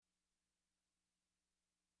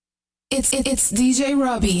It's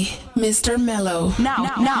DJ-Robbie, Mr. Mellow.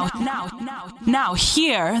 Now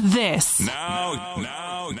hear this. Now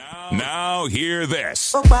hear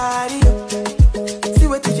this. Oh, body, see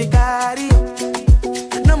what you got.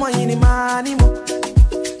 No more any money,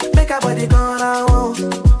 make a body gonna want.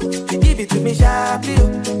 Give it to me sharply,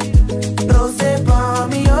 rose for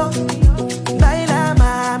me, oh. Laila,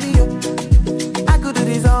 mommy, oh. I could do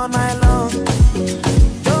this all night long.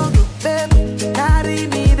 Don't go, babe, carry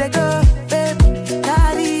me, they go, babe,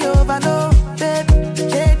 carry over, no, babe,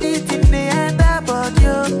 shake it in the end about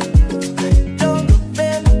you. Don't go,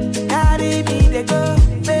 babe, carry me, they go,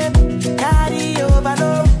 babe, carry over,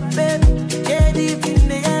 no, babe, shake it in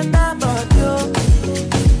the end about you.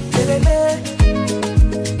 Lelele,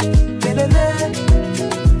 lelele,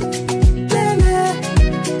 lelele,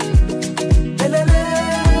 lelele,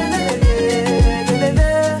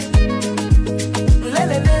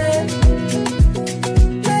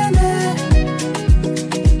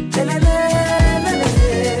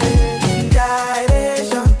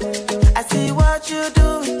 Gyration, I see what you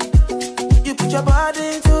do. You put your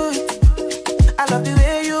body into it. I love the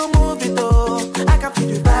way you move it, oh. I can feel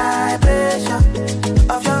the vibration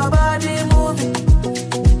of your body moving.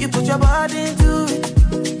 You put your body into it.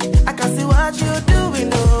 I can see what you're doing,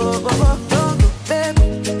 oh. Don't go, babe,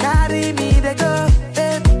 carry me, they go,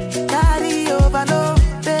 babe, carry over, no,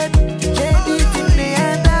 babe, shake it in the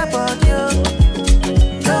end about you.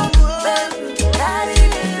 Don't go, babe, carry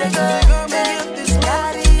me, they go, babe,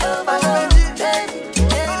 carry over, no, babe,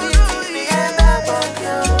 shake it in the end about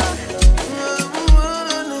you.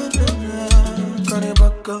 Kone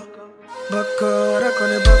bako,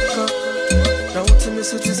 rakone bako. Now what to me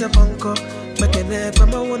such is a bunko. Make a nap,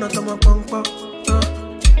 I'm a one of my punk.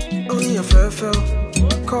 Only a fair fell.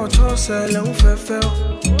 Call Charles, long fair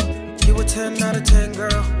fell. You a 10 out of 10,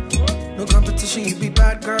 girl. No competition, you be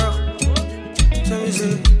bad, girl. So is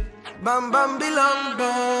it bam bam bilam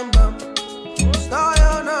bam bam. Star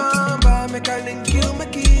your number, make a link you,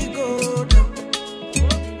 make it go down.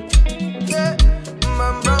 Yeah,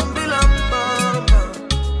 bam bam bilam bam bam.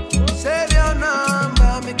 Save your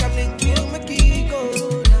number, make a link you, make it go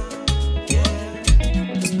down.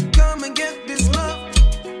 Yeah, come and get this love,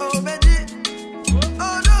 oh baby.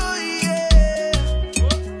 Oh no, yeah.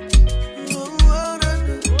 Oh, oh, no,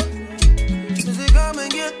 no. Say come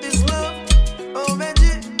and get this love, oh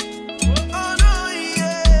baby. Oh no,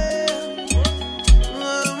 yeah.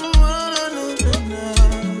 Oh, oh, no, no, no.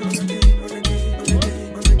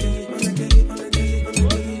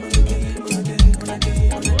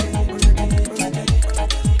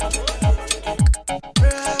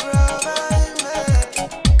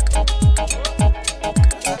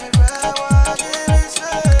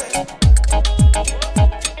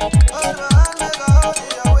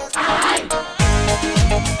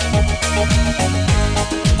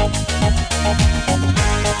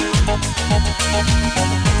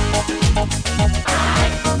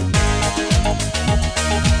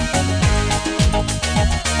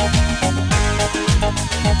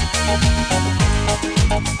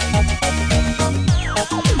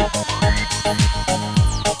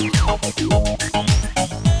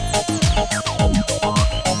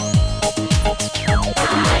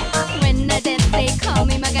 When I dance, they call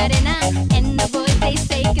me Macarena, and the boys they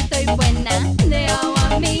say que soy buena. They all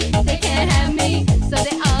want me, they can't have me, so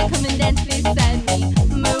they all come and dance beside me.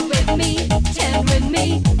 Move with me, chant with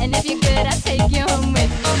me, and if you're good, I'll take you home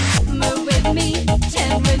with me. Move with me,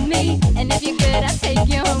 chant with me, and if you're good, I'll take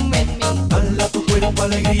you home with me. Dala tu cuerpo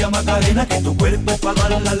alegría Macarena, que tu cuerpo es para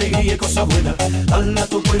dar la alegría y cosas buenas. Dala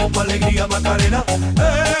tu cuerpo alegría Macarena,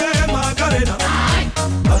 Macarena.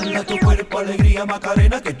 Dala tu cuerpo alegría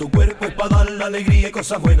Macarena, que tu cuerpo es para dar la alegría y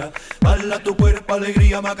cosas buenas. Dala tu cuerpo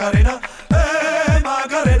alegría Macarena,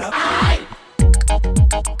 Macarena.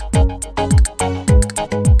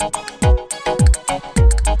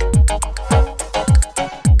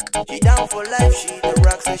 She down for life, she the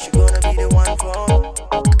rock, so she gonna be the one for me.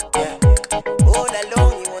 Yeah, all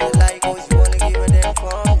alone, you wanna like, cause you wanna give her them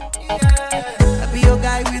for me. Yeah, I be your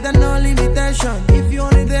guy with no limitation, if you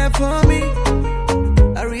only there for me.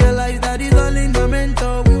 I realize that it's all in the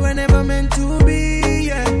mental, we were never meant to be.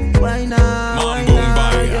 Yeah, why now? Why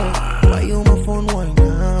now? Yeah, why you on my phone? Why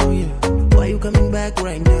now? Yeah, why you coming back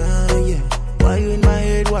right now? Yeah, why you in my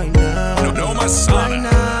head? Why now? No, my Why son.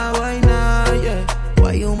 now? Why now? Yeah,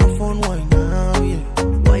 why you on my phone? Why now? Yeah,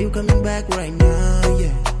 why you coming back right now?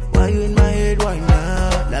 Yeah, why you in my head? Why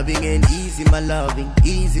now? La loving and easy my loving,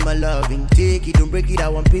 easy my loving. Take it, don't break it, I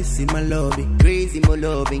want peace in my loving. Crazy my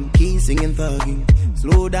loving, kissing and thugging.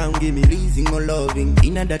 Slow down, give me reason my loving.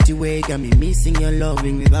 In a dirty way, got me missing your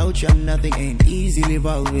loving. Without you I'm nothing, ain't easily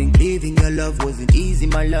evolving. Living your love wasn't easy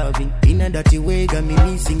my loving. In a dirty way, got me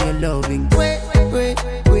missing your loving. Wait,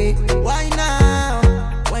 why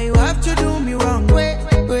now? Why you have to do me wrong? Wait,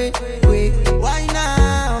 why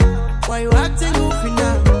now? Why you acting goofy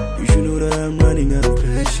now? You should know that I'm running out of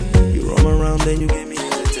patience. You roam around, then you give me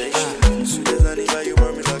hesitation. So there's not even you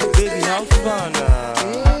want me like a baby, how fun now?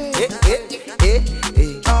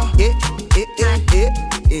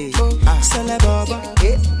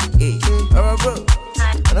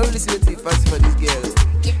 I don't listen to it fast for these girls.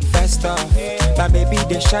 First off, my baby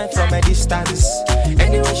they shine from a distance.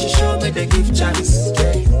 Anyway she show me they give chance.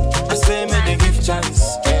 I say me they give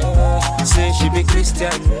chance. Say she be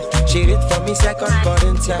Christian. She read for me 2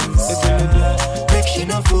 Corinthians. Make she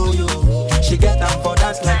not fool you. She get up for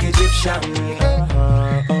dance like Egyptian.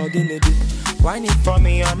 Whine it for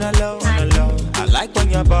me on a low, on a low. I like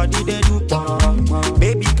when your body they do pong.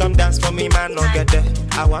 Baby come dance for me, man, no get there.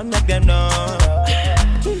 I want make them know.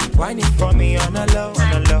 Whine it for me on a low,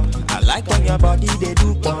 on a low. I like when your body they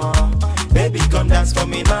do pong. Baby come dance for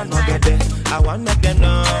me, man, no get there. I want make them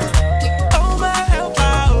know. Oh my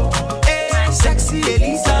helper, oh, eh, sexy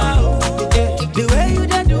Elisa, oh, eh, the way you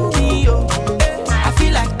they do me, oh, eh, I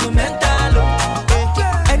feel like the mental, oh,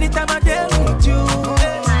 eh, anytime I deal with you,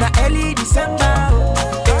 na early December, oh,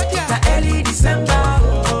 na early December,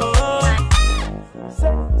 oh.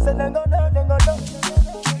 Say no,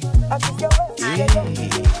 I think you're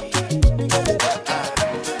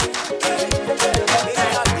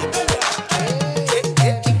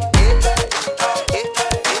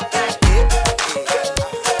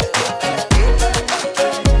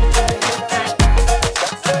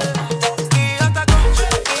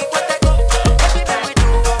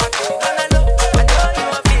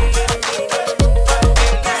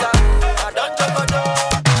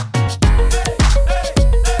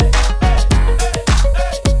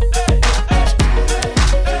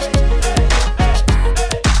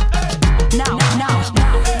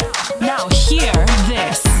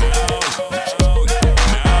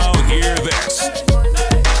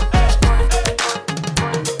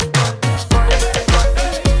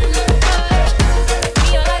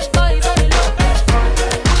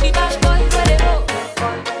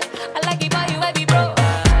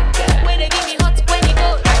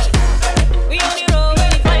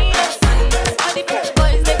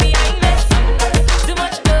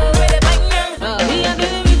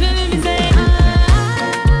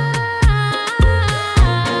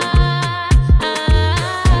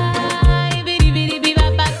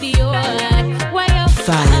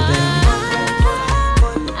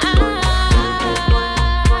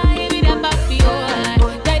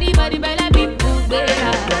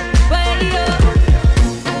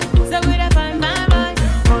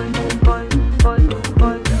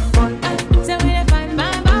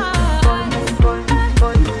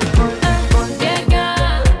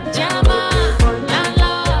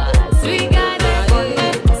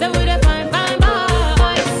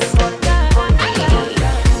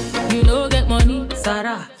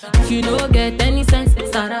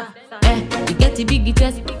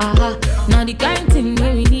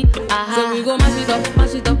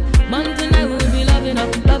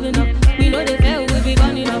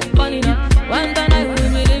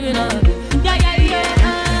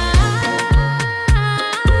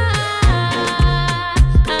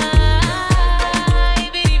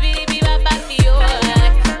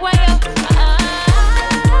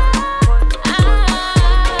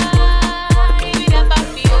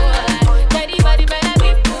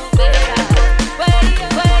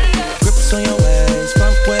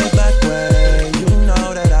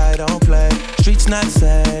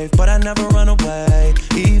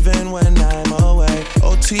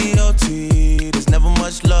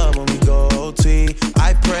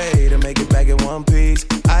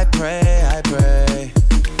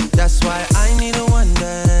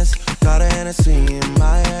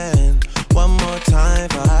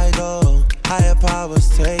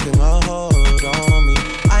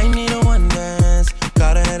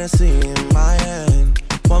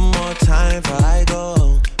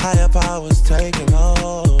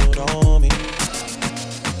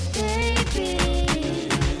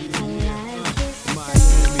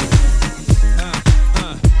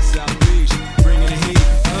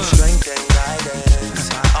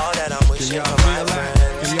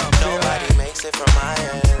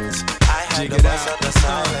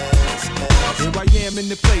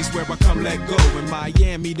the place where I come let go. In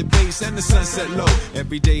Miami, the bass and the sunset low.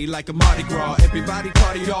 Every day like a Mardi Gras. Everybody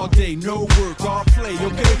party all day, no work, all play,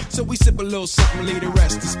 okay? So we sip a little something, leave the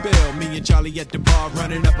rest to spill. Me and Charlie at the bar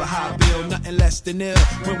running up a high bill. Nothing less than ill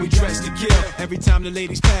when we dress to kill. Every time the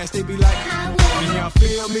ladies pass, they be like, can y'all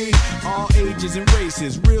feel me? All ages and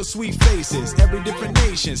races, real sweet faces. Every different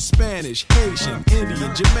nation, Spanish, Haitian,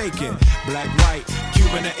 Indian, Jamaican, black, white,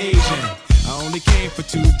 Cuban, or Asian. I only came for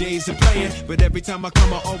 2 days of playing, but every time I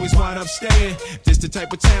come I always wind up staying. This the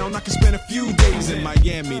type of town I can spend a few days in.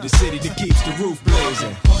 Miami, the city that keeps the roof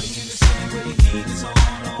blazing. Party in the city where the heat is on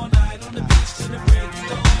all night on the beach till the break of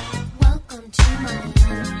dawn. Welcome to Miami.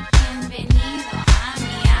 Bienvenido a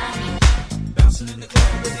Miami. Bouncing in the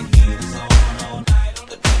club where the heat is on all night on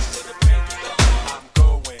the beach till the break of dawn. I'm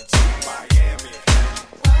going to Miami.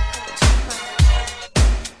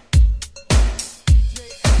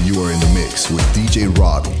 You are in the mix with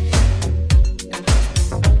DJ-Robbie.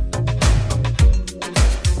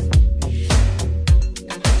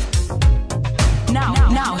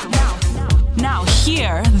 Now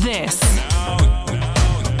hear this.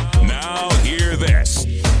 Now hear this.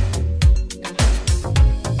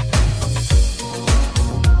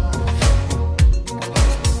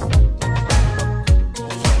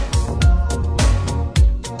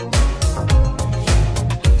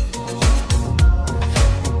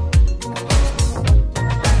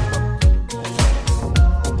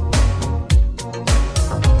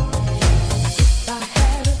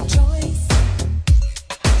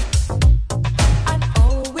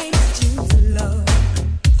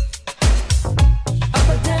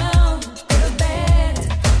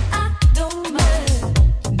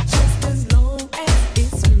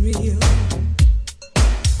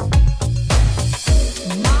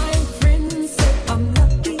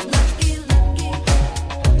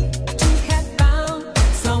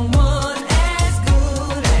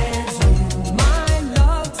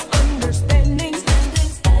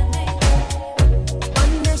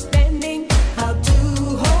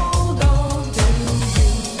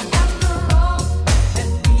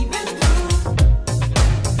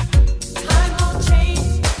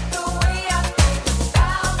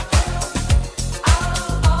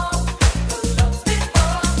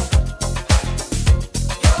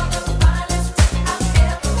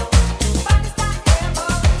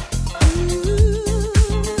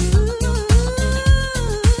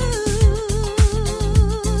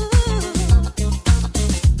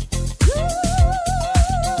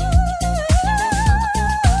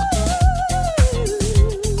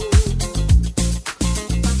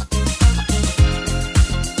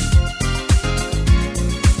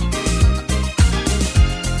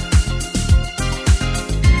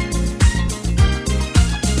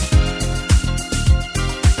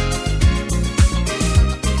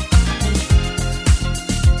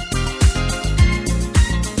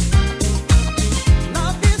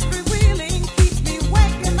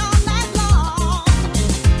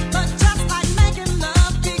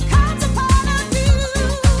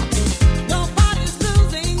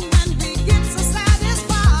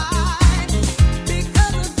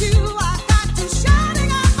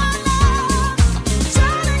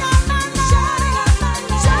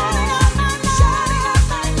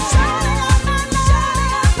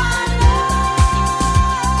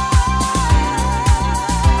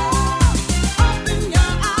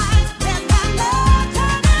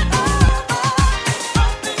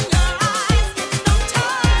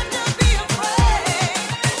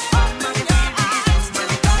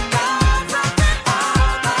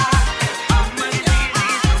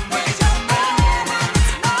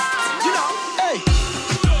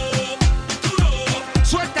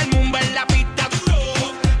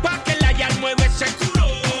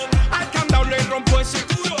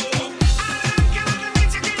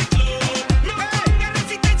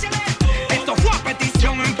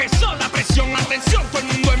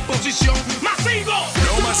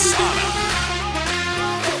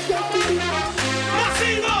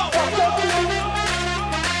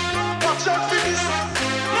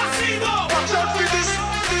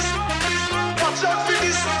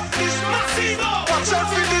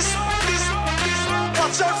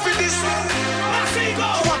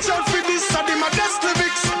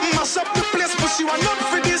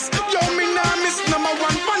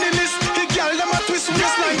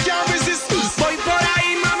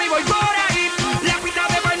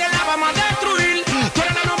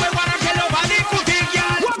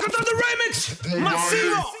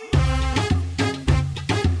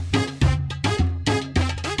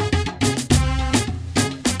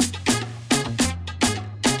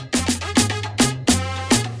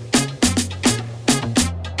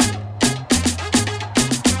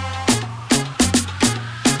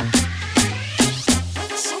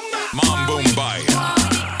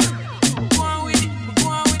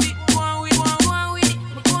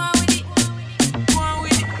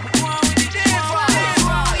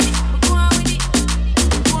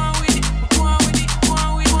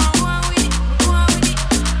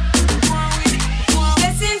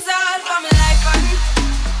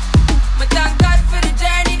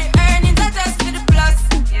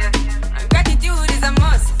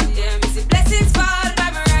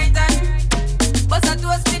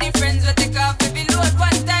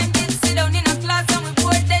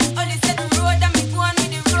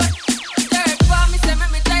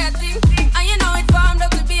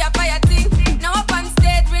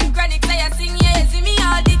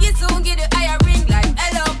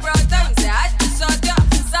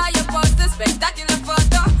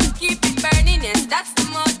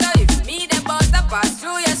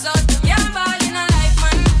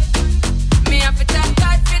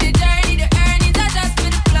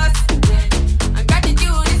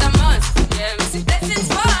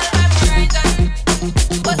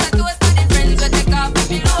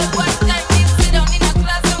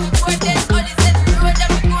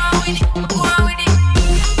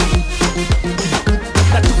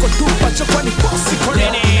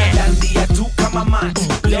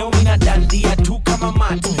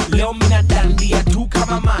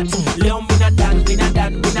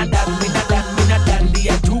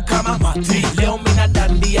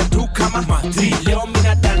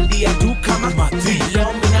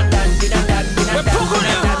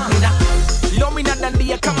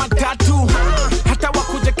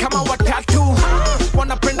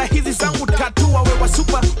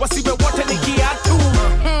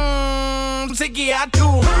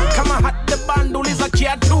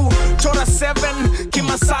 kia tu. Chora 7,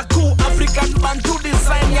 Kimasaku, African Bantu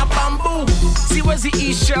design ya bamboo. Siwezi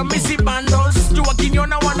isha, misi bandos. Jua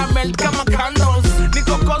kinyona wana melt kama candles.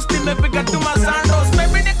 Niko cost nimepiga tu mazandos.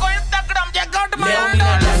 Baby niko Instagram, check out my handles. Leo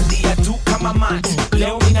mina dandia tu kama mat.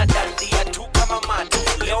 Leo mina dandia tu kama mat.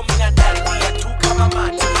 Leo mina dandia tu kama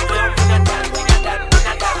mat. Leo mina dandia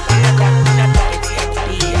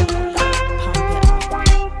tu.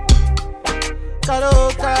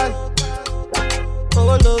 Karoka,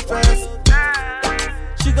 oh low fast.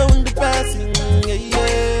 She go in the passing,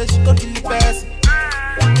 yeah, she go kill the passing.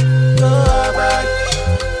 Go back,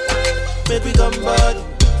 make we come body.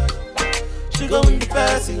 She go in the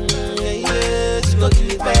passing, yeah, she go kill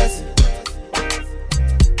the passing.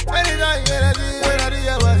 Anytime when I do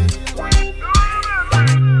your body,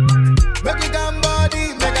 make it come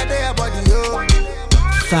body, make a day body, yo.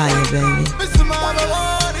 Fire, baby. Mr. Mama,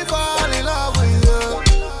 want to fall in love with you,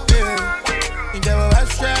 yeah. You never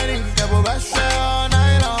rush shining, you never rush all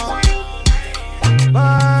night long.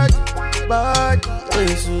 Body,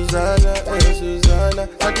 hey Susanna,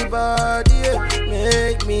 body, body, yeah.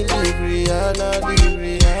 Make me leave Rihanna.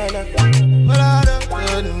 But I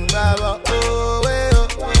don't know, oh, way, oh,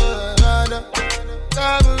 Nana.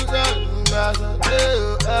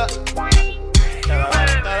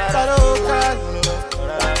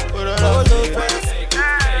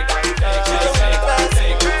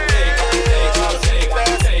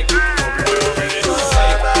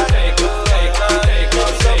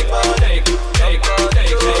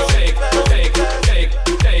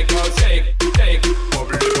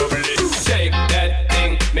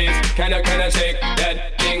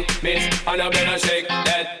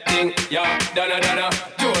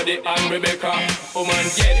 Come and Rebecca, woman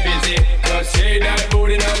get busy. Just shake that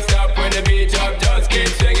booty non-stop when the beat drop. Just keep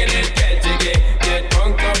swinging it, get jiggy. Get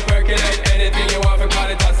drunk up, percolate anything you want to call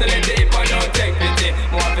it. Oscillate deep and don't take pity.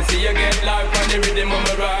 Want to see you get live on the rhythm of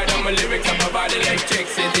my ride. And my lyrics up about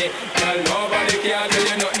electricity. Girl, nobody can tell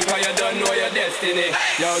you nothing cause you don't know your destiny.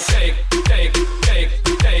 Yo, take, yo, take,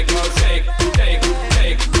 yo, take,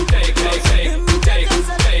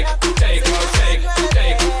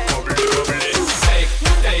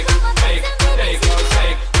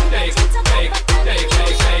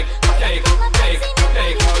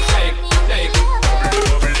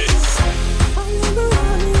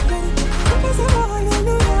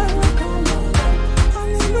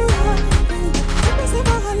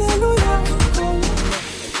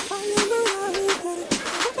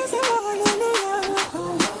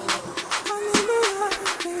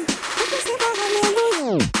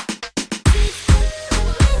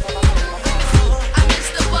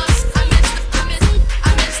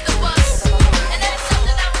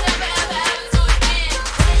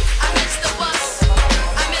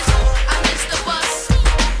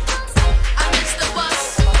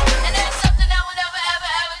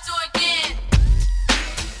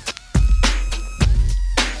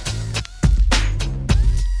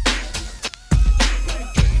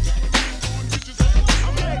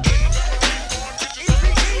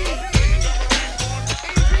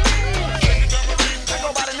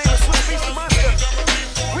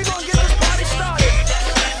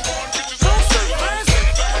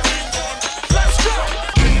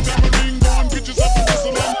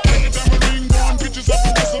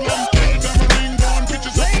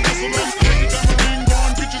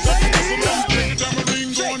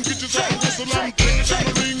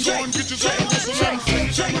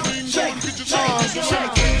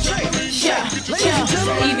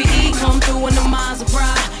 EVE come through in the minds of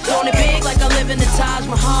pride. Throwing it big like I live in the Taj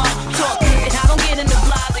Mahal. Talk and I don't get in the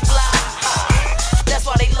flies they fly. That's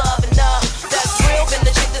why they love and that's real been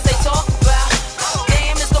the shit that they talk about.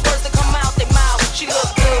 Damn is the words that come out their mouth. She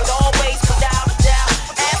look good always without a doubt.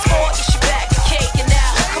 Ask for it, she back and caking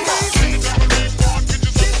out. Come on.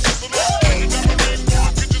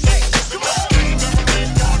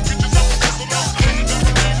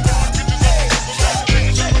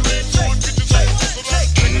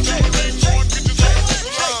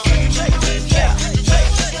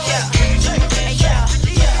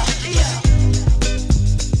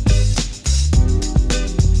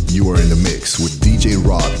 You are in the mix with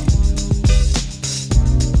DJ-ROBBIE.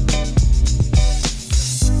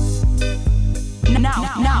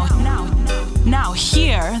 Now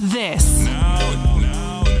hear this.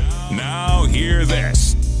 Now hear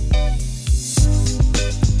this.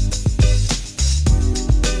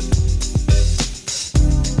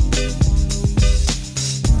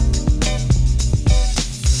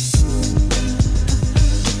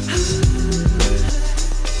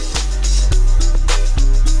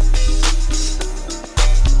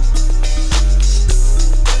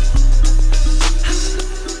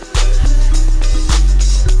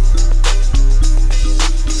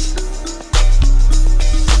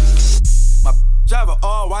 drive an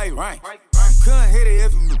all-white rank. Couldn't hit it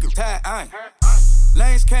if you could tie iron.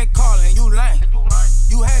 Lanes can't call it and you lame.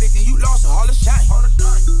 You had it and you lost it, all the shame.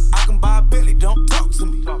 I can buy a Bentley, don't talk to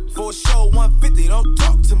me. For a show 150, don't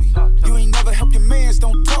talk to me. You ain't never help your mans,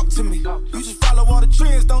 don't talk to me. You just follow all the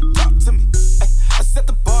trends, don't talk to me. I set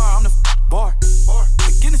the bar, I'm the bar.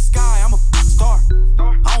 Like in the sky, I'm a star.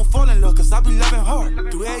 I don't fall in love cause I be loving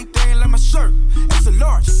hard. Do everything like my shirt, it's a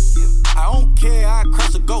large. I don't care, I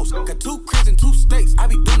crush a ghost. Got 2 cribs and 2 states, I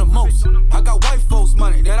be doing the most. I got white folks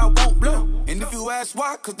money that I won't blow. And if you ask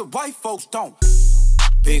why, cause the white folks don't.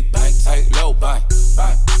 Big bank, tight, low bank,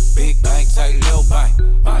 bank. Big bank, tight, low bank,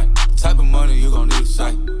 bank. The type of money you gon' need a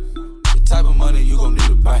sight. The type of money you gon' need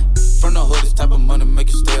to buy. From the hood, this type of money make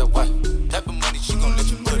you stay away. Type of money she gon' let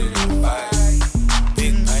you put it in the bag.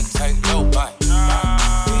 Big bank, tight, low bank, big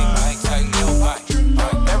bank, tight, low bank.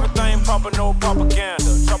 Everything poppin', no propaganda.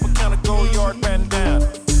 Tropicana, go yard bandana.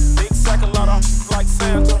 Big sack, a lot of like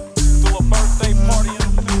Santa. Do a birthday party in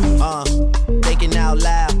the thinking out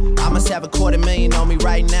loud. I must have $250,000 on me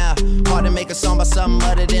right now. Hard to make a song about something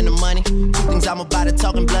other than the money. 2 things I'm about to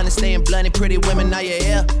talking blunt and staying blunted. Pretty women, are you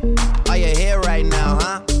here? Are you here right now,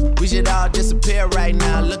 huh? We should all disappear right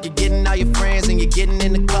now. Look, you're getting all your friends and you're getting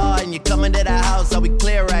in the car and you're coming to the house. Are we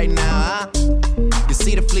clear right now, huh? You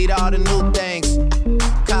see the fleet, all the new things.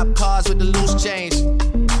 Cop cars with the loose change.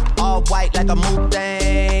 All white like a mood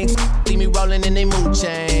things. See me rolling in they mood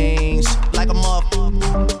change. Like a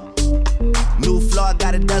motherfucker. New floor, I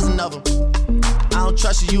got a dozen of them. I don't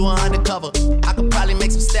trust you, you are undercover. I could probably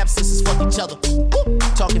make some stepsisters fuck each other. Woo!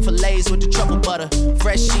 Talking fillets with the truffle butter.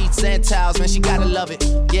 Fresh sheets and towels, man, she gotta love it.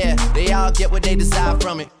 Yeah, they all get what they desire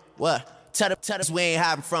from it. What? Tell us we ain't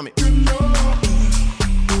hiding from it.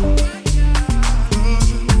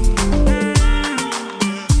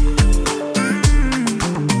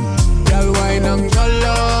 Girl, wine and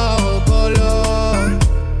color, color.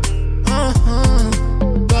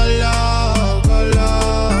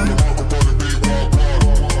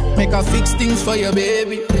 Make her fix things for your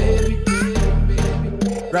baby.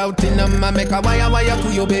 Routing them and make a wire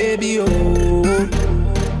to your baby, oh.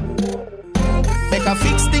 Make her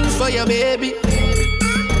fix things for your baby.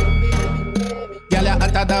 Girl, you're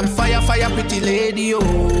hotter than fire, pretty lady,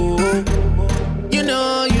 oh. You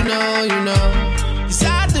know. Yes,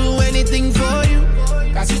 I'll do anything for you.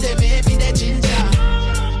 Cause you the baby, the ginger.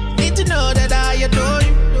 Need to know that I adore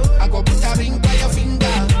you. I go put a ring by your finger.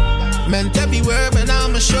 Meant to be word, but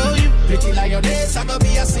I'ma show you. Pretty like your days, I'm gonna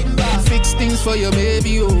be a Simba. Fix things for your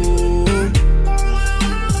baby, oh.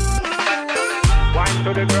 Wine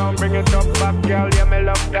to the ground, bring it up back, girl, yeah, me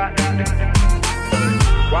love that.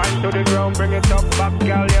 Wine to the ground, bring it up back,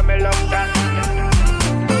 girl, yeah, me love that.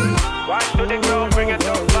 Wine to the ground, bring it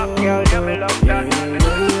up back, girl, yeah, me love that.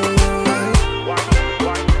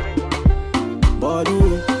 Body,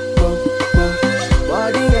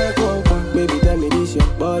 body, yeah, go, baby, tell me this your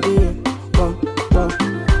body, yeah.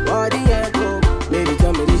 Body, yeah, go, baby,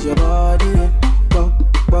 tell me this your body, yeah.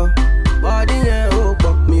 Body, yeah, oh,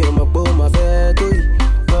 me and my boy, my bed,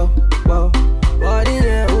 body,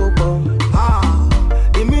 yeah, oh,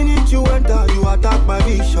 the minute you enter, you attack my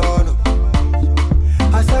vision.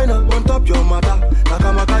 I sign up on top your mother, like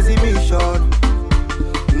I'm a Kazi mission.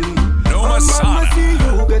 No Masada. I see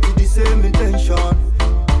you get the same intention.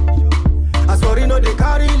 As for you know they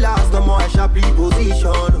carry last, the more I sharp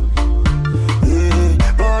position.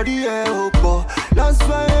 Yeah, body, yeah, oh, that's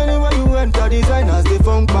why anywhere you enter, designers, they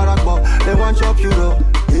funk barakba. They want chop you though.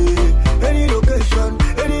 Yeah, any location,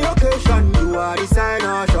 you are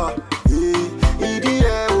designer shop. Yeah,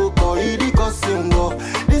 EDA, oh, ED costume,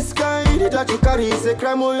 this guy that you carry is a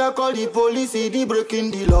crime, I call the police, ED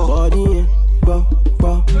breaking the law. Body, yeah,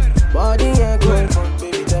 body, yeah, go,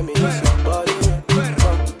 baby, tell me this your body, yeah,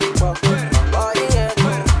 body, yeah,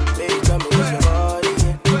 go, baby, tell me this your body,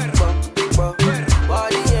 yeah,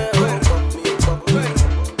 body, yeah,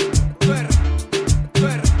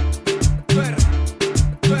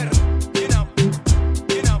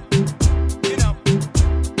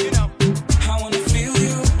 I wanna feel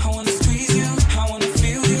you, I wanna squeeze you, I wanna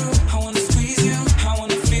feel you, I wanna squeeze you, I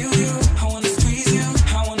wanna feel you, I wanna squeeze you,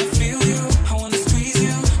 I wanna feel you, I wanna squeeze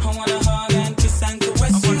you, I wanna hug and kiss and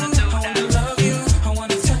caress you, I wanna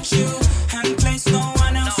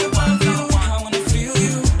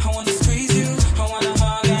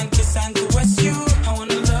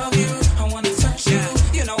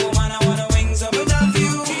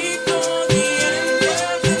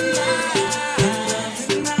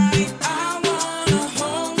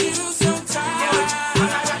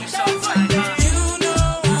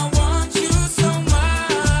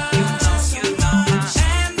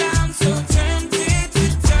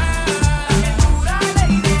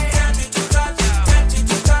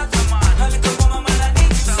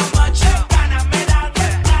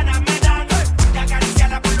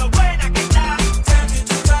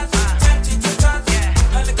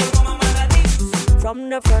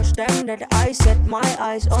watch them that I set my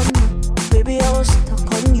eyes on you. Baby, I was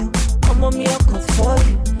stuck on you. Come on me, I'll cut for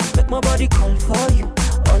you. Make my body call for you,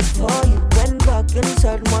 all for you. Went back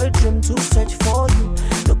inside my dream to search for you.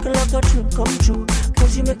 Looking like a dream come true,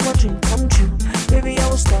 cause you make my dream come true. Baby, I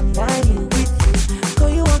will stand by you, with you. Call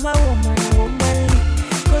you are my woman, woman.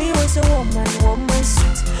 Call you as a woman, woman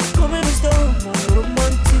sweet. Come in, Mr. Woman,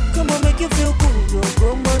 romantic. Come on, make you feel good, you're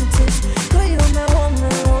romantic. Call you are my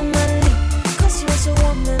woman, woman. Cause you as a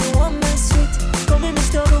woman, woman sweet. Come in,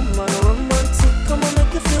 Mr. Woman, romantic. Come on,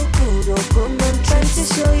 make you feel good, you're romantic. Trying to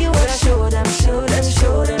show you what I show them, show them,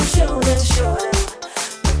 show them, show them, show them.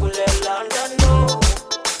 People let London know.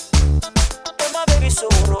 And my baby so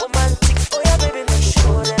romantic. Oh yeah, baby, let's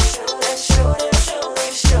show them, show them, show them, show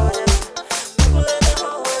them, show them. People let the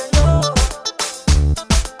whole world know.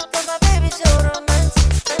 And my baby so romantic.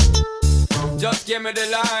 Just give me the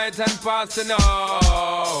light and pass to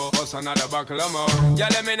know. What's another buckle of more? Yeah,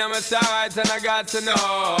 let me know my sides and I got to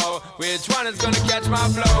know which one is gonna catch my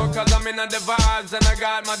flow. Cause I'm in the vibes and I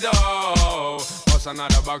got my dough. What's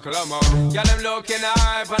another buckle of more? Yeah, them looking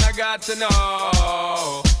hype and I got to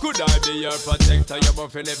know. Could I be your protector? You're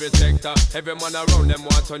buff in every sector. Every man around them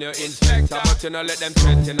want on your inspector. But you know let them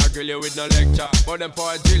threaten, I grill you with no lecture. But them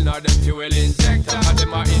for a drill, now them fuel injector. And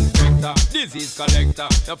them are infector, disease collector.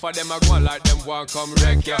 Now for them I go like them want come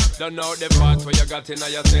wreck ya. Don't know the part where you got in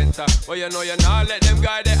your center. But you know you not let them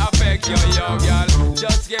guy they affect you, yo, girl.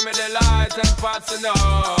 Just give me the light and pass to know.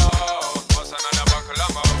 What's another buckle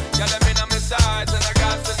of more? Yeah, let me know my sides and I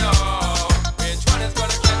got to know which one is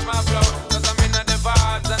gonna catch my flow. Cause I'm in the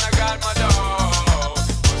vibes and I got my dough.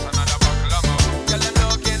 What's another buckle of more? Yeah, them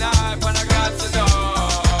looking hype and I got to know.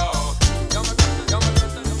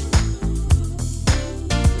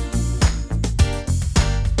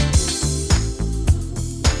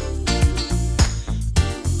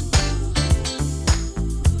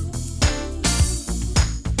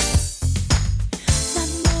 Not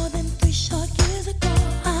more than 3 short years ago,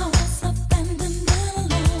 I was abandoned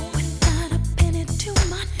and alone.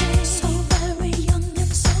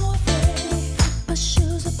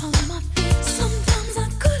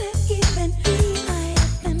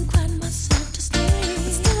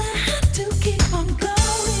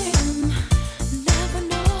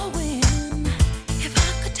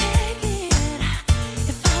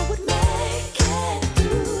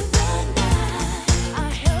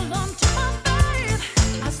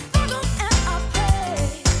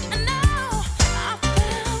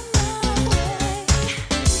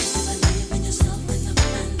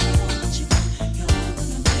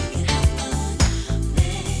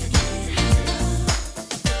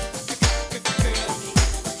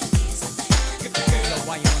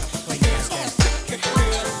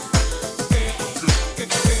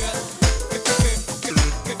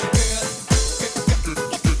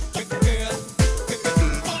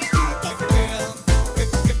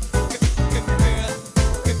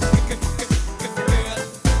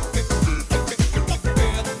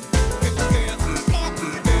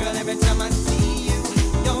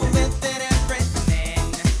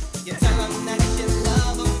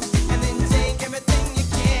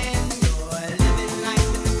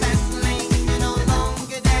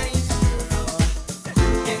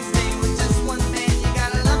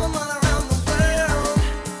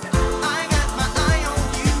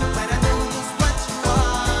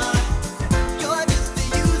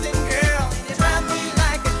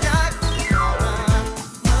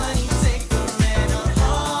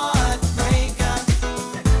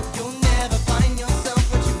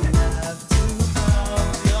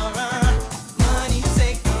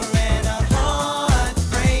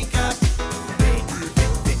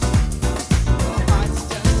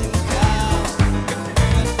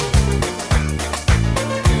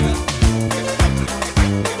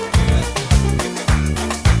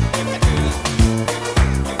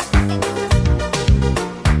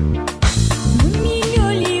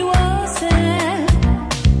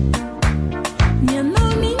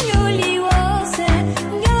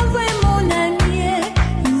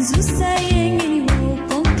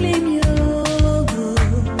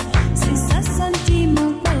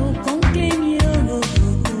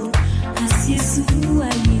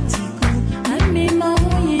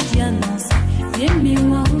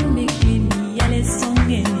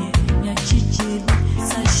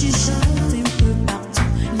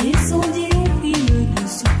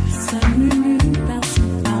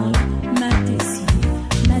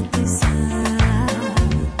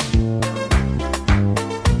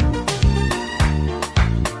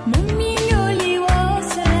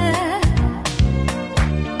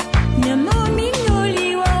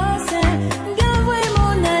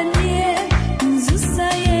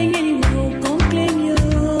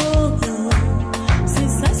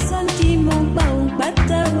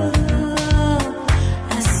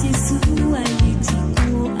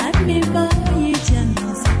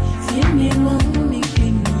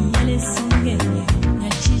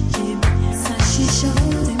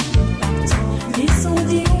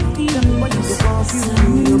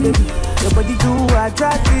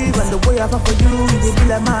 attractive, and the way I fall for you, it will be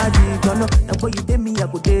like magic. Oh no, the way you did me, I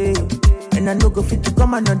go day, and I no go fit to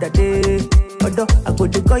come another day. Although I go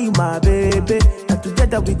to call you my baby, and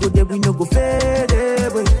together we go there, we no go fade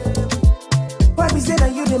away. Why be say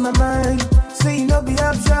that you in my mind? Say you no be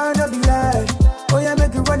option, no be lie. Oh yeah,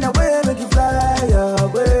 make it run away, make it fly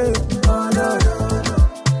away. Oh no, no, no.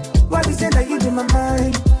 Why be say that you in my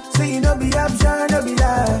mind? Say you no be option, no be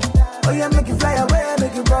lie. Oh yeah, make it fly away,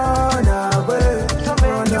 make it run away. So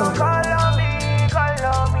when you call on me,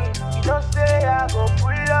 you don't say I go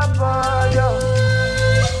pull up on you.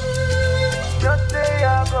 Just say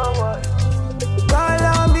I go what? Call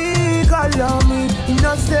on me, you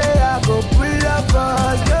don't say I go pull up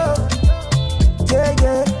on you. Yeah,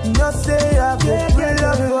 yeah, you don't say I go pull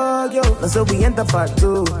up on you. And so we enter part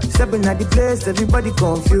 2, stepping at the place, everybody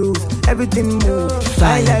confused, everything move.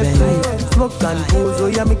 I like food, smoke and booze, oh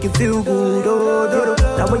yeah, make you feel good. Oh, oh,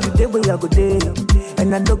 oh. Now when you day, where I go day,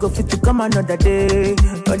 and I don't go fit to come another day.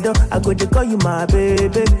 Although I go to call you my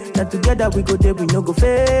baby, now together we go there, we no go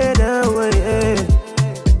fade away.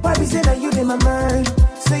 Why be say that you in my mind?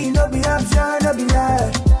 Say you no be option, no be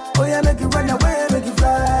lie. Oh yeah, make it run away, make it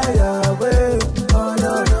fly away. Oh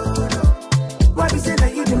no, no, no. Why be say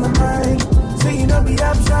that you in my mind? Say you no be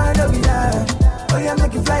option, no be lie. Oh yeah,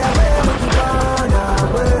 make it fly away, make it run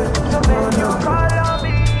away. So when you call on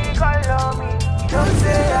me, don't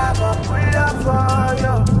say I go pull up for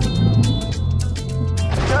you.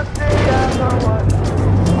 Don't say I go what?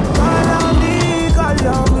 Call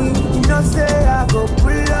on me, you don't say I go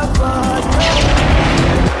pull up for you.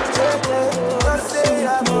 Don't say I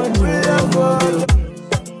go pull up for you.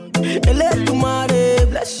 Let tomorrow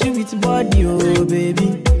bless you with body, oh baby.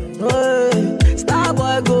 Oh, star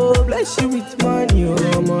boy go bless you with money,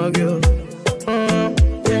 oh my girl.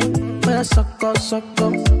 Yeah, when sucker,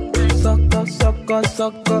 sucker, sucker, sucker,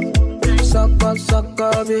 sucker, sucker,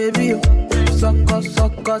 sucker, baby. Sucker,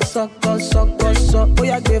 sucker, sucker, sucker, sucker. Oh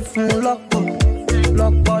yeah, give from lock.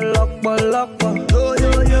 Lock. Yo,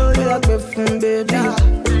 yeah, give from baby.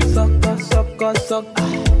 Sucker, sucker, sucker.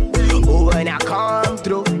 Oh, when I come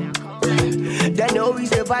through, they know we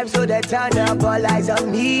survive, so they turn up all eyes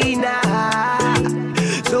on me now.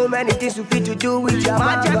 So many things we fit to do with your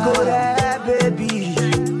magic, baby.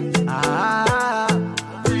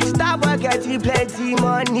 Stop getting plenty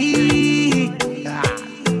money.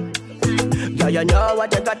 Yeah, you know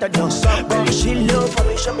what you gotta do. Baby, she love for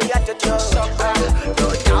me, show me how to do.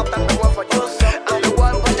 No doubt I'm the one for you. I'm the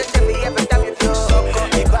one for the TV every time you feel.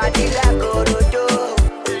 Your body like go to do.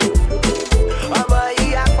 I'm a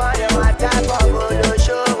year for the matter for the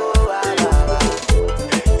show.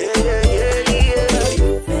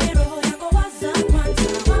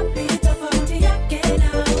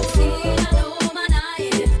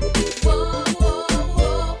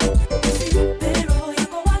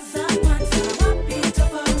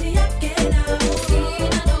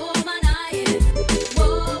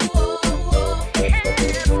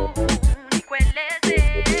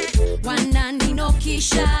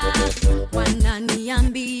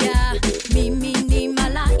 Wananiambia mimi ni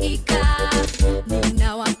malaika,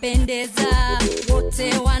 ninawapendeza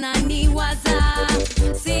wote, wananiwaza,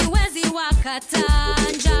 siwezi wakata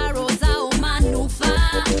njaro zao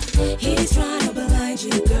manufaa. He's trying to blind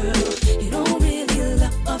you, girl, he don't really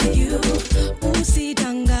love you.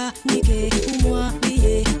 Usidanganyike,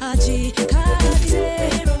 umwambie ajikate.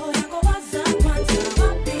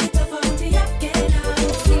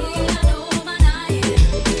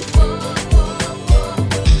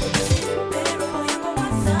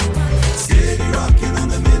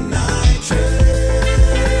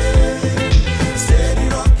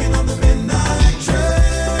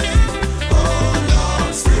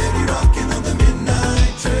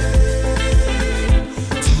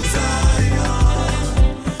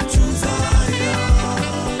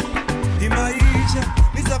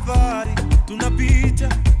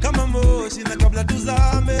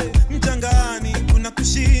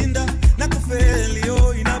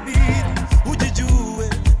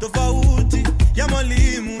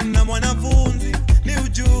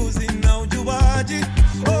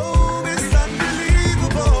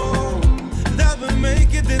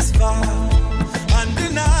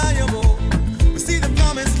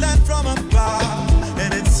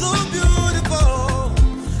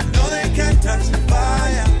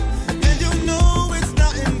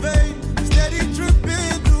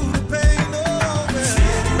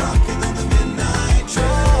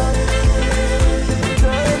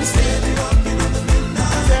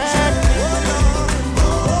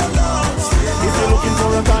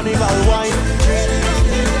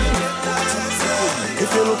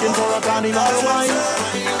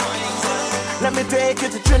 let me take you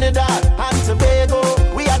to Trinidad and Tobago.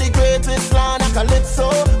 We are the greatest land of Calypso.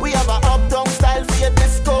 We have a up-down style for your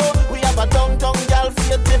disco. We have a down-down gal for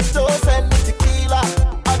your tiptoe. Send me tequila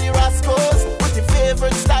or the Rascals. With your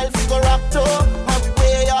favorite style for go rock to. And we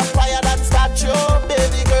way up higher than statue.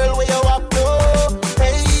 Baby girl, where you up to?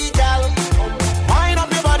 Hey gal, wind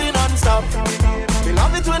up your body non-stop. We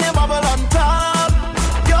love it when you bubble on top.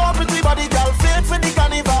 Your pretty body gal fit for the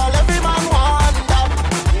carnival. Every man want that.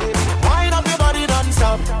 Wind up your body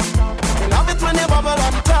non-stop. We love it when you bubble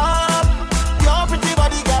on top. Your pretty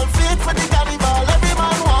body gal fit for the carnival. Every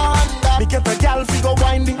man want that. Me get a gal fi go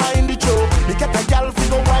wine behind the show. Me get a gal fi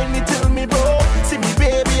go wine me till me bro. See me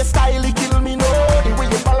baby, your style it kill me no. The way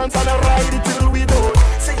you balance and I ride it till we do.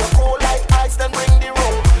 Say you cold like ice, then bring the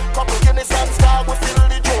road. Couple Guinness and Star, we fill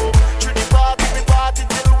the joe. Through the party, we party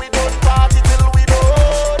till we don't party till we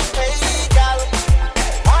don't. Hey gal,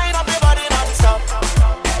 wind up your body non-stop.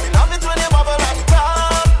 We love it when you bubble on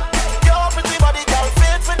top. Your pretty body gal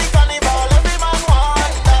fit for the carnival. Every man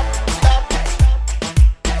want that.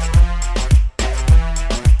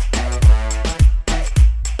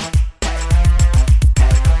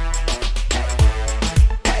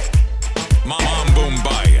 Mama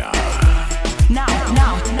Bombaya.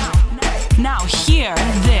 Now hear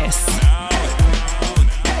this.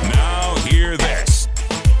 Now hear this.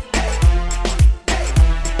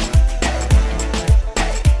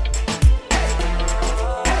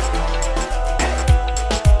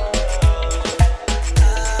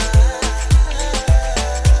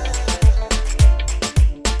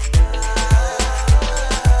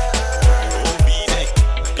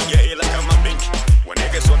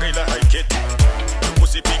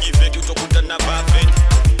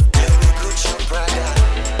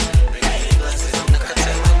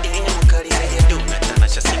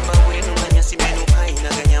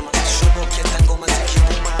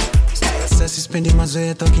 Sipendi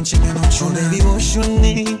mazoea toki nchini na uchuna. Baby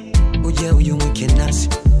woshuni uje uyumwike nasi.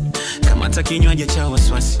 Kama takinywaji cha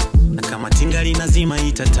waswasi. Na kama tingali nazima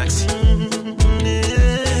ita taxi.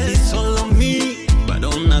 It's all on me, but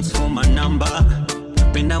don't ask for my number.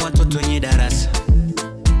 Penda watoto wenye darasa.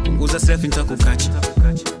 Punguza selfie nitakukacha.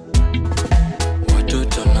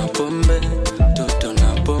 Watoto na pombe, toto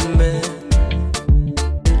na pombe.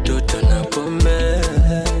 Toto na pombe.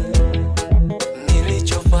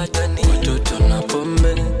 Nilichofuata ni toto na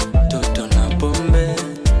pombe, toto na pombe,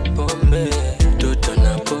 pombe, toto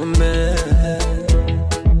na pombe,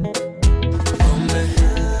 pombe,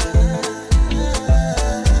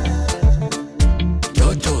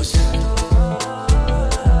 totos,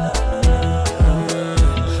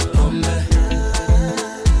 pombe,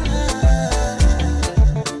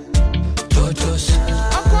 totos.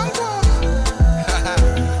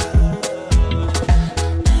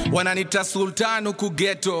 Wananita sultanu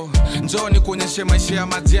kugeto. Njoni kuonyeshe maisha ya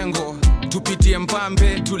majengo. Tupitie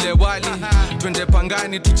Mpambe, tule wali. Twende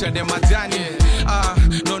Pangani, tuchade majani.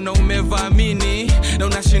 Nono umevamini. Na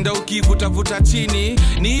unashinda ukivuta chini.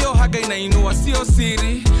 Ni hiyo haga inainua, sio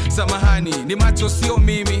siri. Samahani, ni macho sio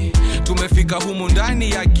mimi. Tumefika humu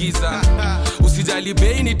ndani ya giza. Usijali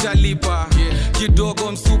bei nitalipa.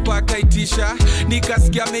 Kidogo msupa kaitisha.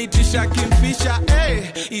 Nikasikia meitisha Kingfisher. Hey,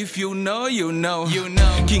 if you know, you know.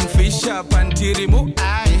 Kingfisher pantirimu.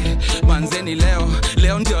 Ay, manzeni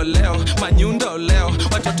leo ndio leo. Manyundo leo,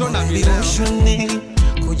 watoto na vileo. Woshuni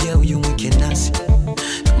uje uyumwike nasi.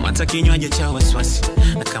 Kama takinywaji cha waswasi.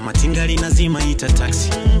 Na kama tingali nazima ita taxi.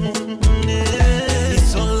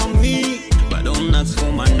 It's all on me, but don't ask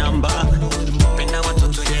for my number. Penda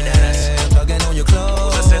watoto wenye darasa. Tugging on your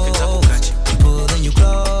clothes, Uza selfie nitakukacha. pulling you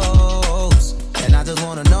close, and I just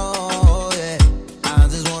wanna know, yeah. I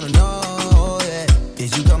just wanna know, yeah.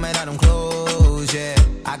 Is you coming out them clothes, yeah?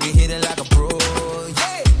 I can hit it like a pro,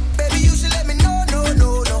 yeah. Baby, you should let me know,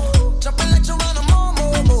 no. Jumping like you run a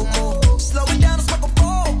more. Slow it down and smoke a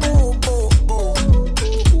bowl.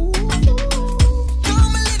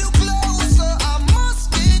 Come a little closer, I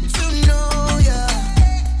must get to know ya.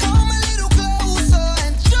 Come a little closer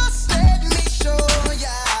and just let me show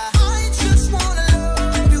ya. I just wanna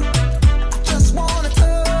love you, I just wanna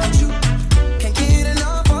touch you. Can't get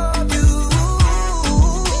enough of you.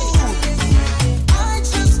 I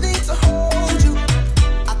just need to hold you.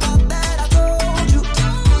 I thought that I told you.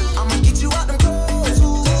 I'ma get you out them clothes.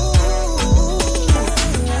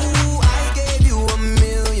 I gave you a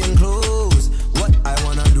million clues. What I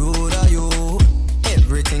wanna do to you.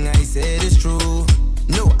 Everything I said is true.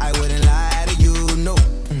 No, I wouldn't lie to you. No,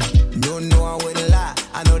 I wouldn't lie.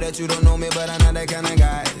 I know that you don't know me, but I'm not that kind of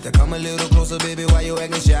guy. To come a little closer, baby, why you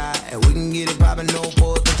acting shy? And we can get it poppin', no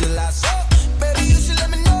 4th of July. So, baby, you should let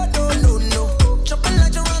me know, no. Jumping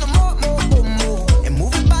like you're on a more.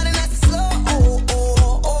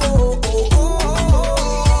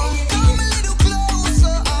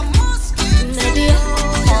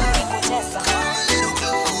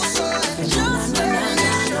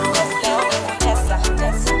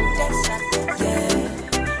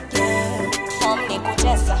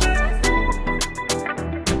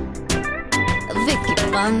 Vicky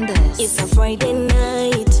Bandes. It's a Friday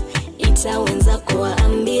night, itawenza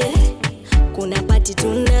kuwaambie kuna party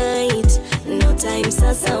tonight, no time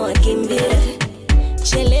sasa wakimbie.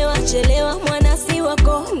 Chelewa chelewa mwana si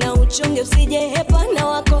wako, na uchunge usije hepa na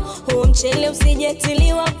wako, huo mchele usije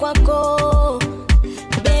tiliwa kwako.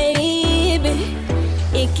 Baby,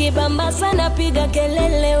 ikibamba sana piga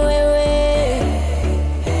kelele wewe,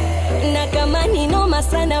 na kama ni noma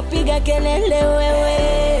sana piga kelele wewe.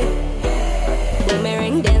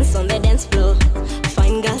 Boomerang dance on the dance floor,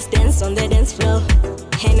 fine girls dance on the dance floor,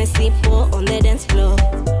 Hennessy pour on the dance floor.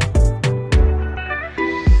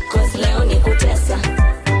 Cause leo ni kutesa.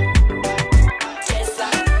 Tesa.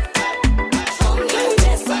 Form ni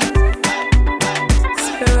kutesa.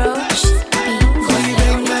 Spiroch beat. Cause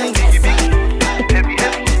leo ni kutesa.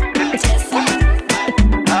 Tesa.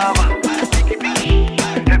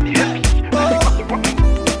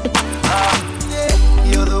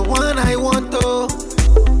 You're the one I want, oh.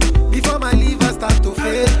 Before my liver start to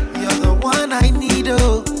fail, you're the one I need,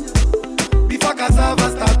 oh. Before cassava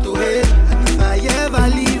start to hate, and if I ever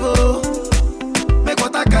leave, oh, make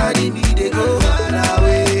what I carry me, they go far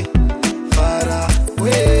away, far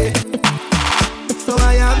away. So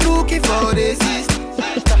I am looking for the sister,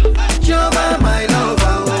 Jova, my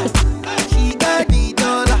lover, oh. She got the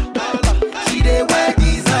dollar, she dey wear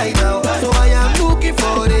designer, so I am looking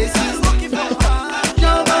for the sister.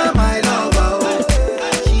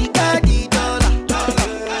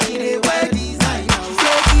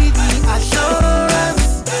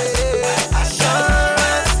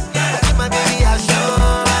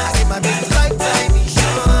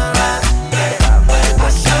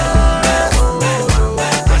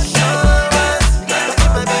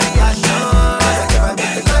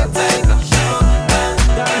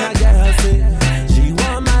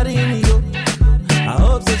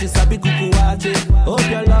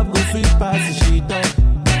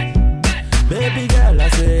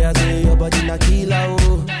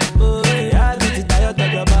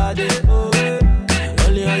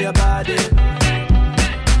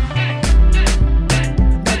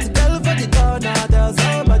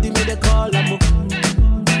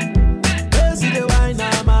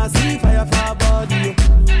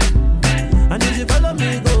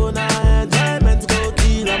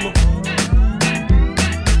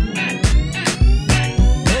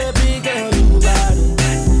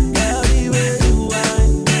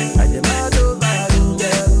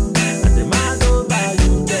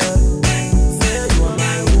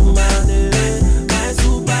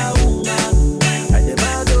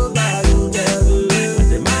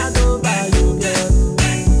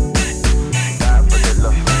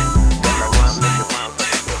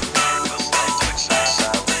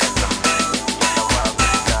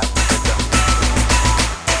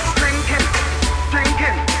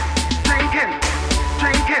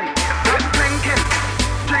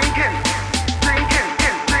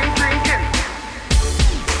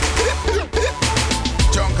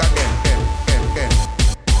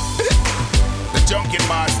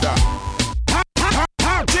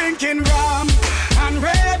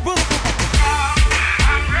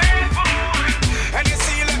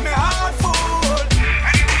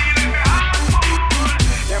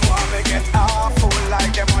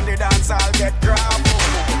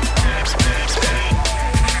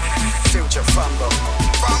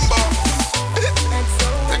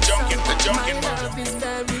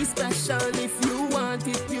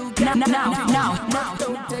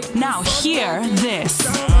 Now hear this.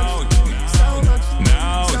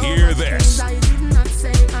 Now hear this. I did not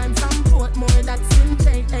say I'm from Portmore, that's in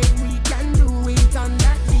J.A. We can do it on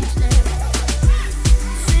that beach there.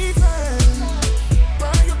 Fever,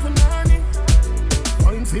 buy your punani.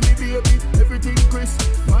 Wine for me baby, everything crisp.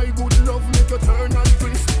 My good love make you turn and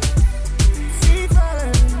twist. Fever,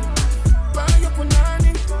 buy your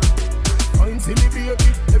punani. Wine for me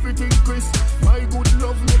baby, everything crisp. My good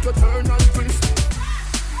love make you turn and twist.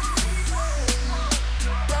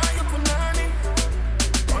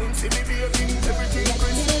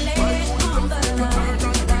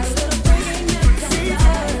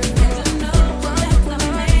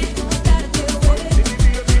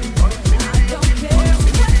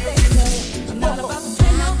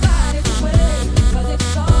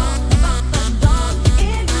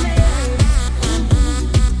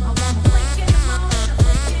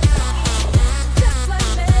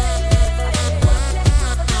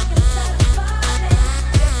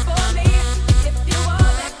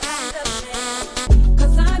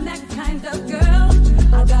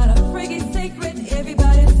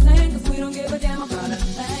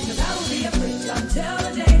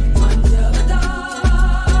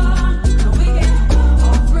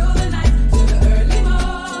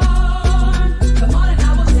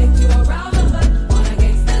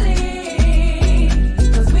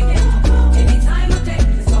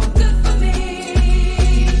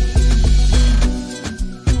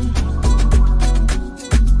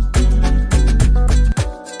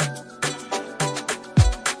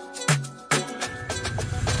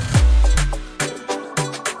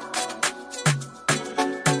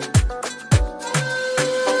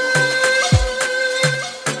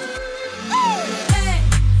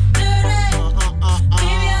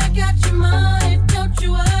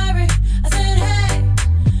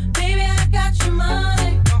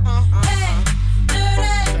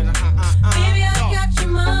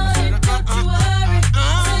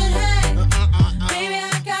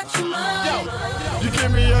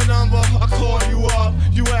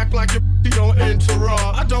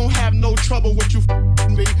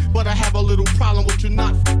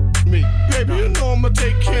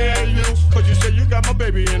 take care of you. Cause you say you got my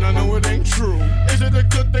baby and I know it ain't true. Is it a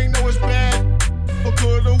good thing? No, it's bad. For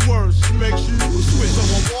good or worse, makes you switch. So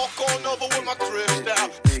I walk on over with my crystal.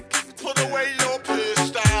 Put away your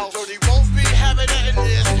pistol. So they won't be having it in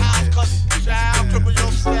this house. Cause child, cripple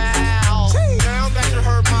your style. Now that you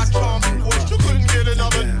heard my charming voice, you couldn't get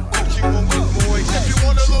another. She won't be moist. If you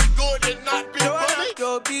wanna look good and not be funny.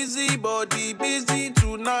 Your busy body busy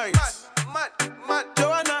tonight.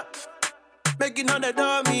 Joanna, making on the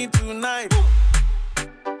dummy tonight.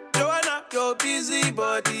 Joanna, your busy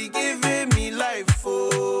body giving me life,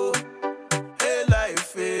 oh, hey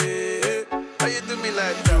life, hey. How you do me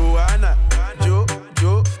like Joanna,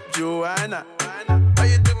 Joanna? How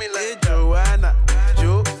you do me like Joanna,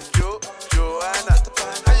 Joanna?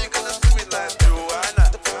 How you gonna do me like Joanna,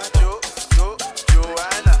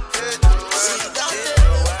 Joanna?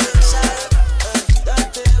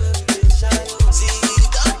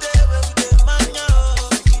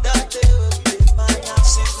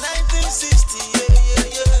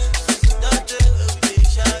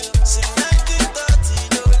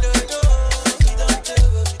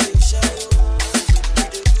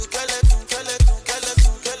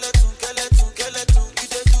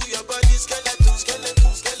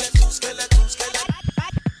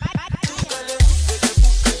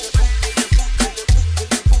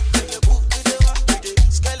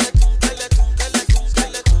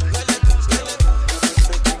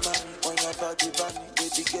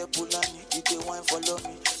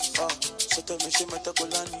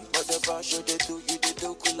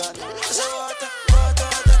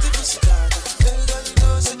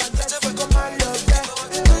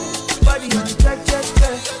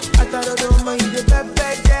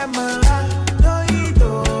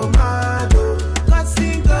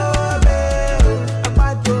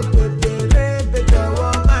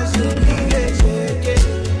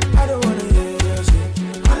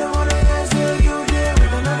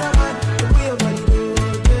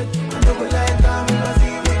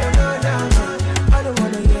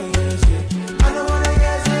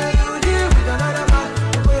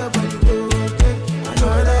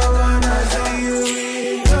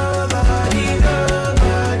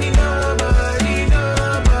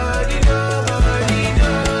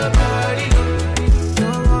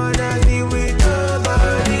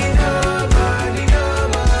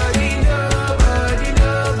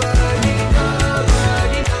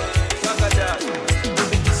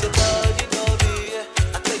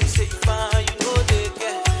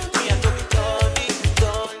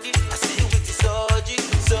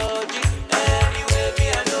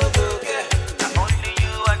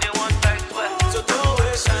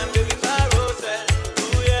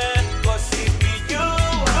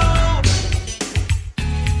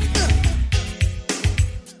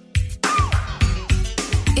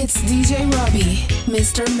 It's DJ Robbie,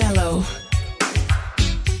 Mr. Mellow.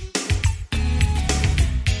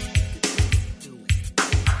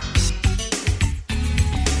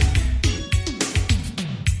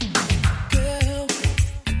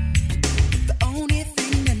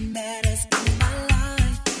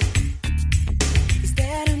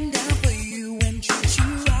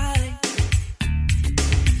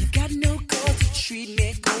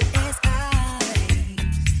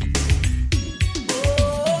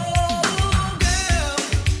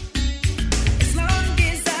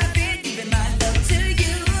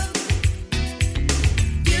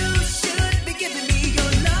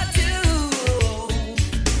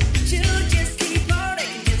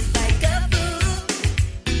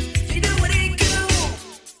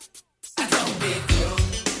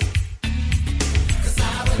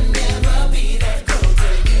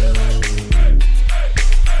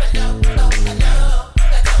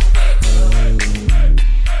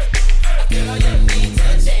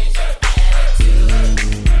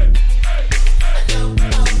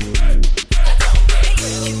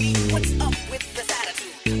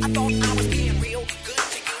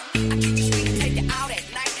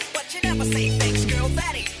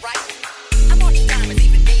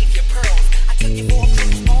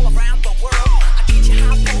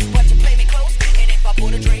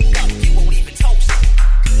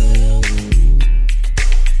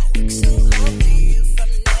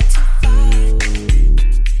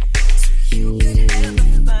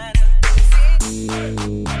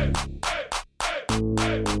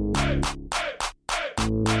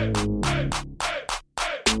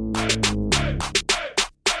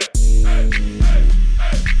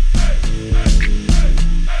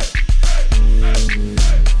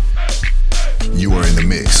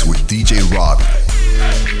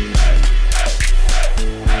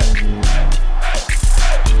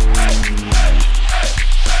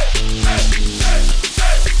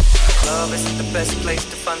 guess the best place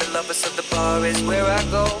to find the lovers, so the bar is where I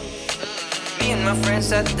go. Me and my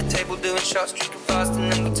friends at the table doing shots, drinking fast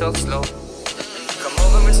and then we talk slow. Come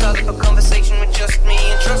over and start up a conversation with just me,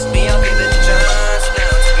 and trust me, I'll give it a chance. Now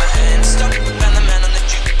take my hand, stop, and the man on the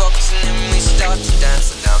jukebox, and then we start to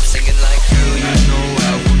dance. And now I'm singing like, girl, you know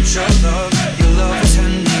I want your love. Your love is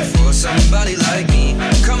handy for somebody like me.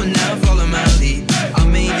 Come on now, follow my lead. I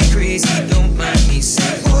may be crazy, don't mind me.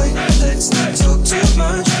 Say, boy, let's not talk too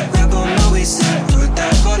much. Grab on my waist and put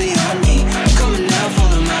that body on me. Come on now,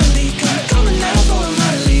 follow my lead. Come on now, follow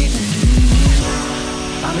my lead.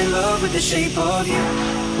 I'm in love with the shape of you.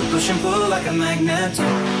 We push and pull like a magnet do.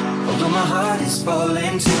 Although my heart is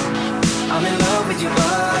falling too. I'm in love with your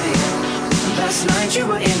body. Last night you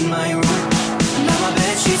were in my room. Now my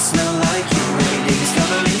bedsheets smell like you. Every day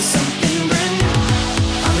discovering something brand new.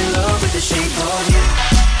 I'm in love with the shape of you.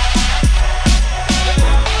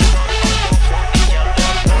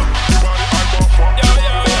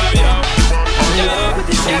 I'm in love with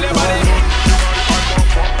the shape of you.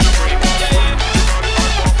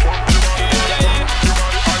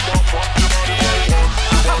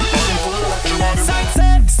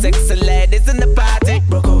 Sexy ladies in the party.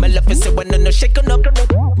 My love is so when no shake on up.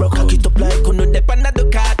 Cock it up like uno de pana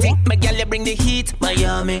Ducati. My gal you bring the heat,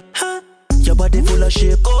 Miami. Huh? Your body full of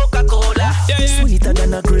shape, Coca-Cola. Sweeter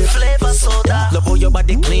than a grape, flavor soda. Love how your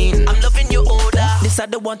body clean, I'm loving your odor. This I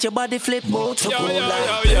don't want your body flip,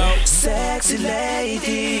 Motorola. Sexy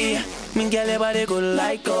lady, me gal your body good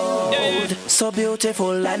like gold. So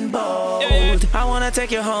beautiful and bold. I wanna take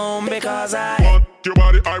you home because I want your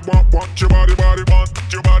body, I want your body, want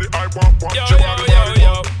your body, I want your body,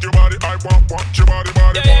 your body, I want your body, your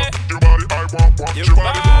body, I want your body, your body, I want your body,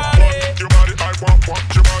 your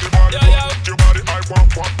body, I want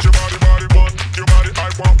your body, your body, I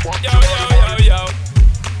want your body.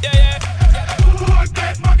 Work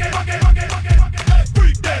that monkey,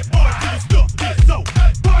 freak that boy till the stuff gets so.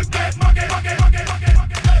 Work that monkey,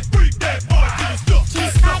 freak that boy till the stuff gets so.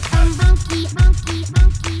 Just like a monkey.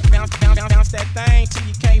 Bounce that thing till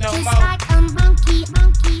you can't no more. Just like a monkey.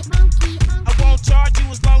 I won't charge you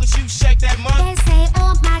as long as you shake that monkey. They say,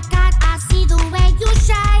 oh my God, I see the way you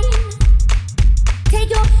shine. Take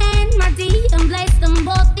your hand, my dear, and place them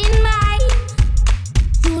both in mine.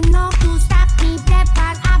 You know who stopped me dead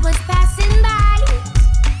while I was passing by.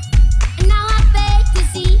 And now I beg to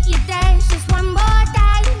see you dance just one more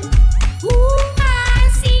time. Ooh, I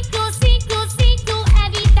see you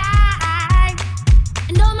every time.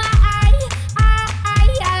 And oh my, I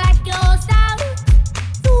like your style.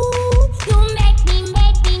 Ooh, you make me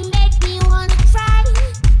wanna try.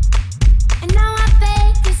 And now I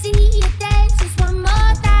beg to see you dance just one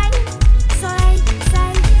more time. So I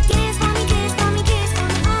say, kiss for me, kiss for me, kiss for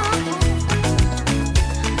me, oh.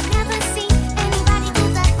 Never seen anybody do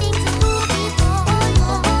the things you do before,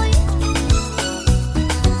 oh.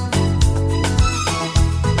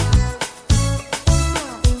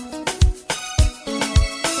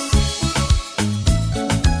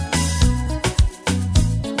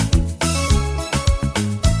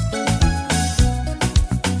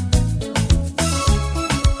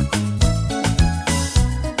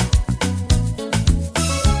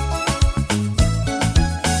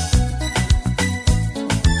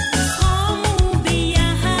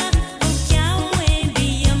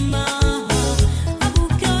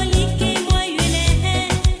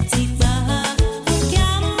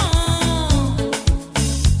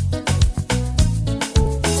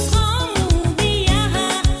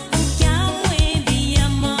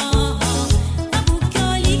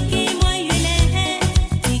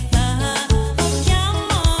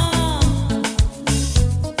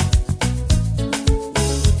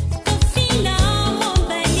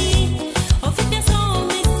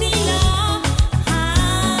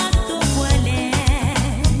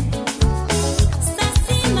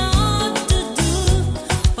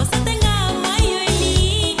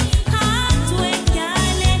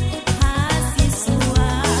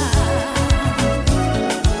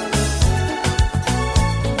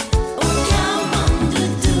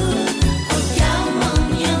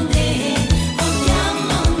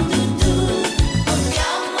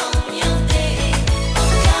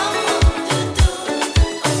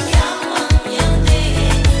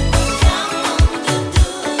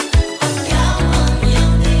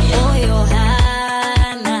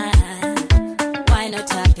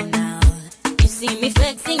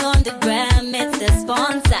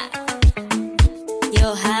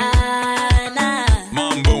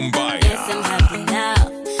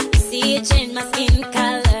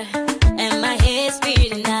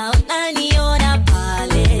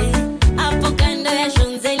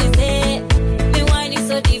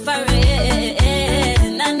 Different.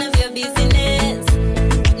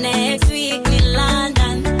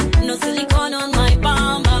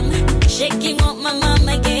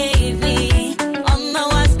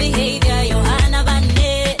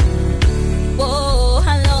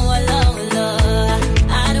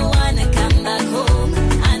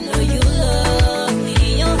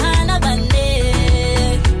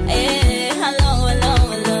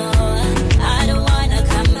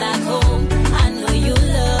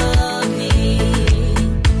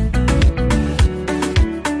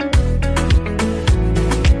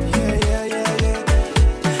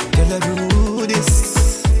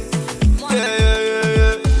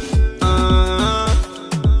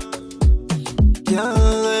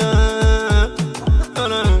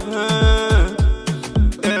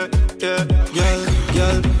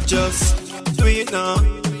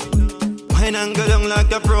 Wine and go down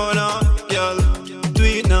like a pro now, girl. Do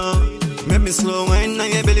it now. Make me slow wine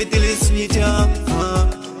and your belly till it's sweet, yeah.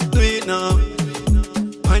 Do it now.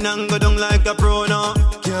 Wine and go down like a pro now,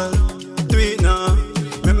 girl. Do it now.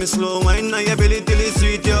 Make me slow wine and your belly till it's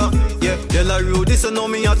sweet, yeah. Yeah, girl, I rude. This you know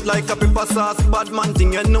me hot like a pepper sauce. Bad man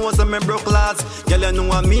thing, you know I'm a broke lads. Girl, you know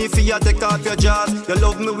what me for you, take off your jaws. You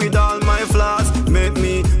love me with all my flaws. Make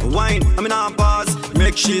me wine, I mean I pass.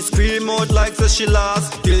 Make she scream out like so she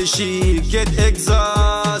lost. Till she get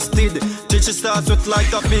exhausted. Till she starts with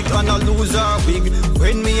like a pig and a loser wig.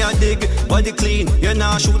 When me a dig, body clean. You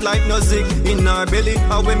know shoot like no zig. In her belly,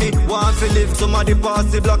 how when me want to live. Somebody pass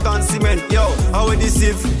the block and cement. Yo, how we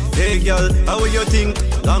deceive? Hey girl, how you think?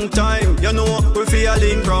 Long time, you know we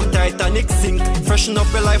feeling from Titanic sink. Freshen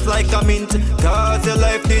up your life like a mint. Cause your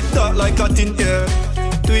life did dark like a tint, yeah.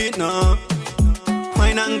 Do it now.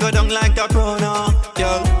 Wine and go down like a pro now,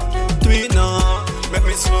 girl. Do it now. Make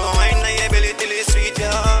me slow wine